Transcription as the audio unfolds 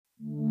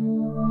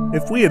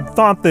If we had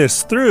thought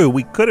this through,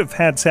 we could have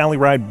had Sally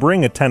Ride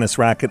bring a tennis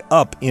racket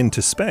up into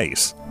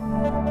space.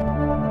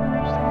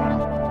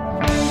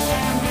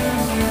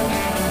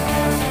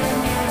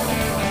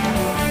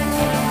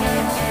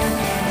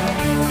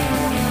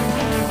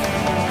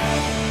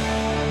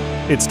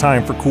 It's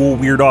time for Cool,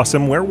 Weird,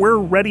 Awesome, where we're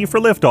ready for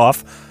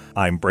liftoff.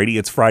 I'm Brady.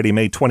 It's Friday,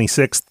 May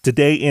 26th.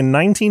 Today in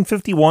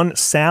 1951,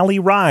 Sally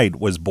Ride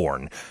was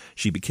born.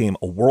 She became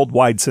a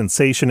worldwide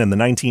sensation in the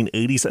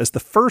 1980s as the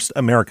first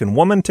American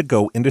woman to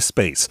go into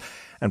space.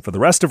 And for the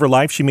rest of her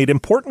life, she made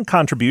important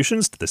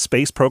contributions to the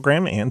space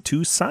program and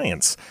to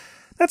science.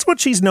 That's what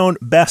she's known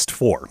best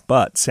for,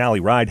 but Sally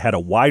Ride had a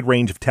wide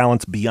range of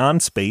talents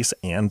beyond space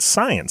and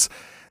science.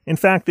 In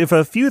fact, if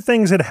a few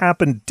things had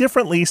happened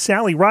differently,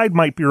 Sally Ride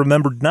might be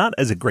remembered not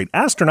as a great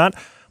astronaut,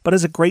 but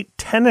as a great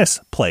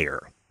tennis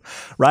player.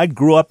 Ride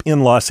grew up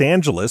in Los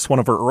Angeles. One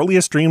of her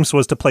earliest dreams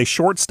was to play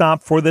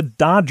shortstop for the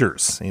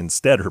Dodgers.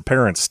 Instead, her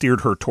parents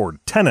steered her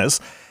toward tennis,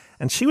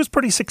 and she was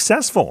pretty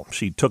successful.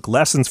 She took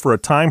lessons for a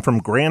time from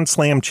Grand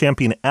Slam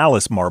champion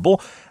Alice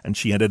Marble, and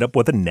she ended up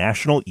with a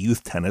national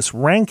youth tennis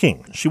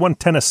ranking. She won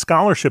tennis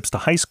scholarships to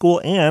high school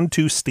and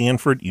to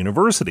Stanford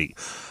University.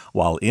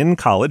 While in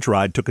college,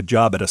 Ride took a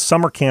job at a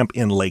summer camp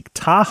in Lake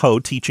Tahoe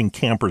teaching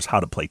campers how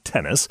to play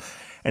tennis.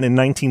 And in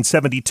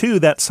 1972,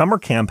 that summer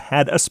camp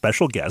had a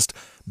special guest,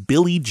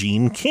 Billie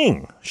Jean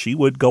King. She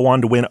would go on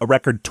to win a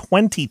record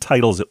 20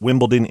 titles at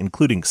Wimbledon,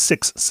 including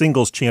 6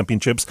 singles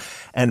championships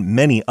and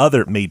many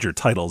other major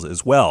titles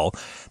as well.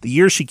 The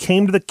year she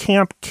came to the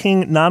camp,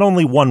 King not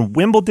only won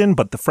Wimbledon,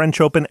 but the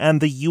French Open and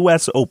the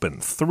U.S.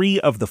 Open, 3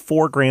 of the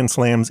 4 Grand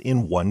Slams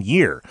in 1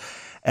 year.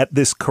 At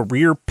this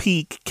career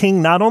peak, King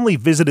not only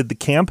visited the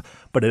camp,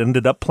 but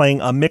ended up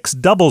playing a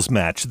mixed doubles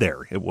match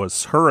there. It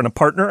was her and a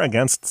partner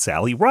against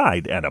Sally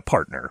Ride and a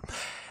partner.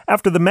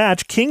 After the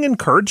match, King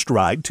encouraged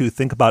Ride to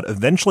think about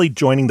eventually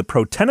joining the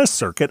pro tennis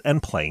circuit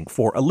and playing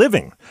for a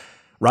living.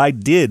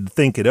 Ride did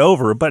think it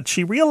over, but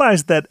she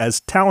realized that as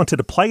talented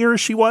a player as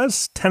she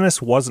was,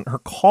 tennis wasn't her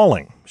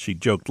calling. She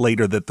joked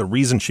later that the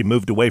reason she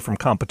moved away from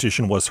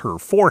competition was her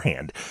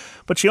forehand.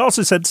 But she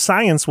also said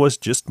science was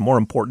just more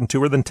important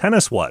to her than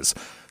tennis was.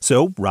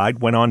 So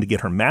Ride went on to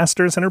get her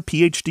master's and her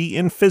PhD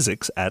in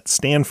physics at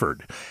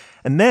Stanford.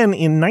 And then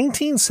in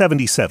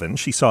 1977,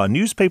 she saw a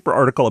newspaper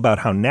article about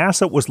how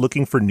NASA was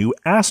looking for new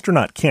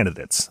astronaut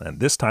candidates, and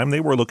this time they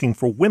were looking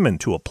for women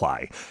to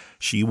apply.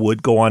 She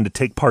would go on to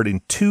take part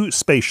in 2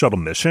 space shuttle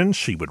missions,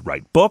 she would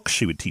write books,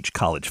 she would teach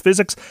college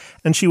physics,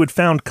 and she would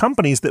found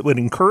companies that would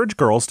encourage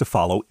girls to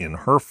follow in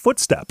her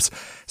footsteps.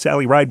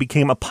 Sally Ride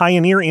became a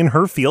pioneer in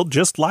her field,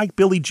 just like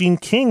Billie Jean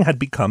King had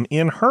become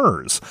in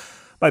hers.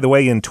 By the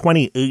way, in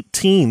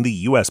 2018, the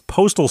U.S.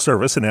 Postal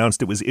Service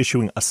announced it was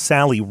issuing a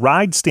Sally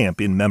Ride stamp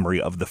in memory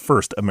of the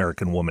first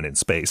American woman in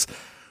space.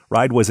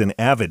 Ride was an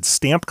avid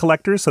stamp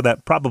collector, so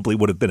that probably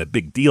would have been a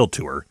big deal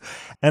to her.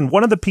 And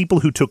one of the people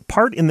who took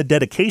part in the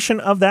dedication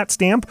of that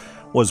stamp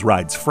was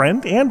Ride's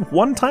friend and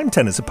one-time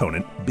tennis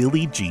opponent,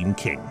 Billie Jean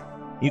King.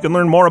 You can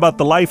learn more about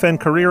the life and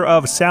career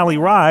of Sally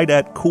Ride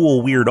at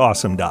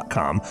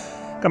coolweirdawesome.com.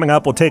 Coming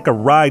up, we'll take a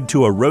ride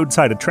to a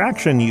roadside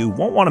attraction you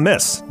won't want to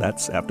miss.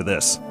 That's after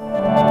this.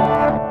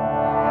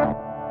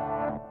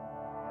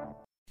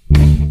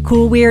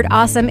 Cool, Weird,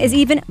 Awesome is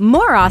even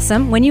more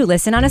awesome when you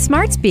listen on a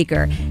smart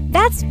speaker.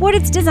 That's what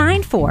it's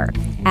designed for.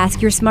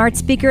 Ask your smart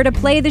speaker to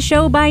play the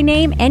show by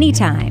name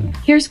anytime.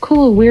 Here's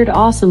Cool, Weird,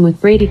 Awesome with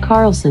Brady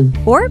Carlson.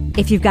 Or,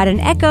 if you've got an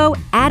Echo,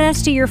 add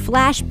us to your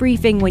flash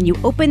briefing when you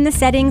open the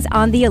settings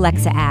on the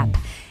Alexa app.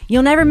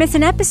 You'll never miss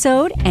an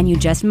episode, and you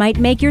just might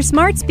make your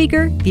smart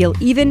speaker feel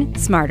even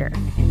smarter.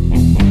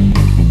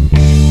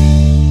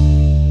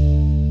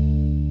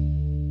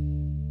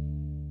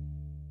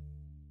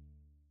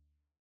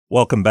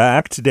 Welcome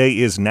back. Today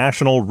is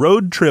National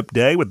Road Trip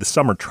Day with the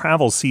summer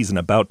travel season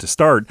about to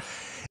start.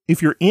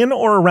 If you're in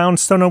or around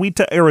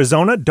Sonoita,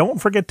 Arizona, don't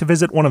forget to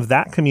visit one of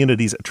that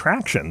community's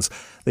attractions.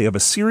 They have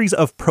a series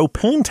of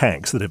propane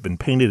tanks that have been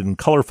painted in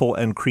colorful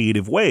and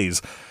creative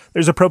ways.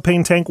 There's a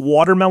propane tank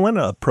watermelon,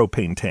 a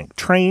propane tank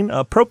train,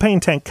 a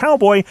propane tank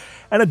cowboy,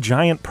 and a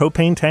giant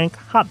propane tank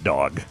hot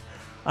dog.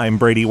 I'm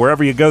Brady.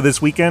 Wherever you go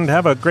this weekend,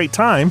 have a great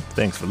time.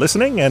 Thanks for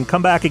listening, and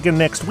come back again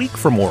next week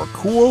for more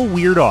Cool,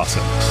 Weird,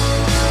 Awesome.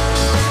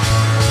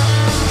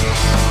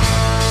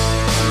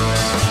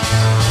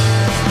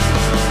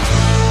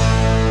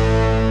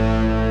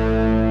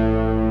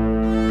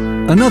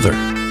 Another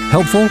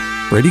helpful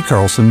Brady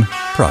Carlson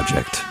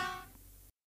project.